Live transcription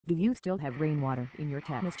Do you still have rainwater in your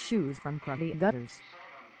tennis shoes from cruddy gutters?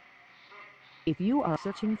 If you are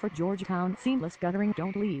searching for Georgetown seamless guttering,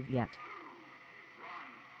 don't leave yet.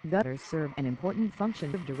 Gutters serve an important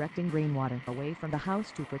function of directing rainwater away from the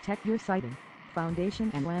house to protect your siding, foundation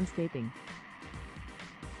and landscaping.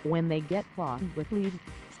 When they get clogged with leaves,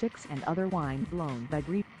 sticks and other wind-blown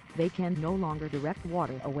debris, they can no longer direct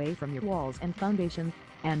water away from your walls and foundation,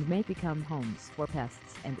 and may become homes for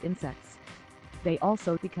pests and insects. They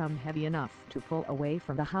also become heavy enough to pull away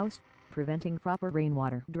from the house, preventing proper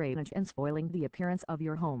rainwater drainage and spoiling the appearance of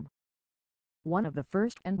your home. One of the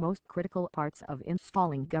first and most critical parts of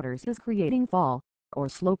installing gutters is creating fall, or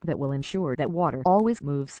slope that will ensure that water always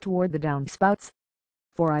moves toward the downspouts.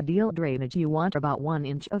 For ideal drainage you want about 1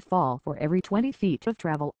 inch of fall for every 20 feet of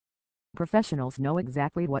travel. Professionals know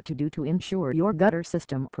exactly what to do to ensure your gutter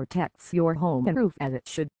system protects your home and roof as it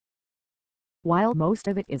should. While most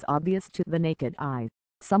of it is obvious to the naked eye,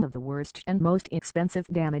 some of the worst and most expensive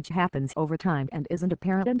damage happens over time and isn't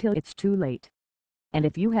apparent until it's too late. And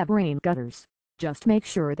if you have rain gutters, just make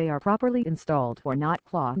sure they are properly installed or not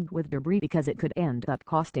clogged with debris, because it could end up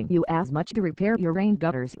costing you as much to repair your rain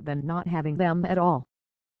gutters than not having them at all.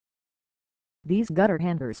 These gutter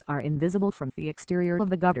hangers are invisible from the exterior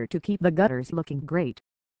of the gutter to keep the gutters looking great.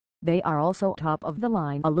 They are also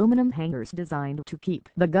top-of-the-line aluminum hangers designed to keep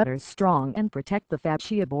the gutters strong and protect the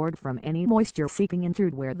fascia board from any moisture seeping in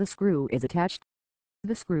through where the screw is attached.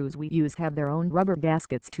 The screws we use have their own rubber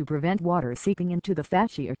gaskets to prevent water seeping into the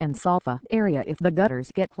fascia and soffit area if the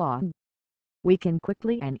gutters get clogged. We can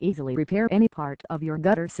quickly and easily repair any part of your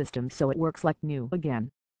gutter system so it works like new again.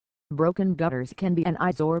 Broken gutters can be an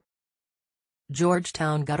eyesore.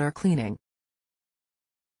 Georgetown Gutter Cleaning.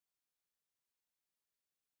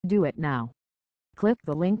 Do it now. Click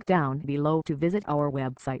the link down below to visit our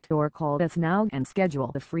website or call us now and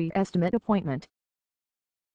schedule a free estimate appointment.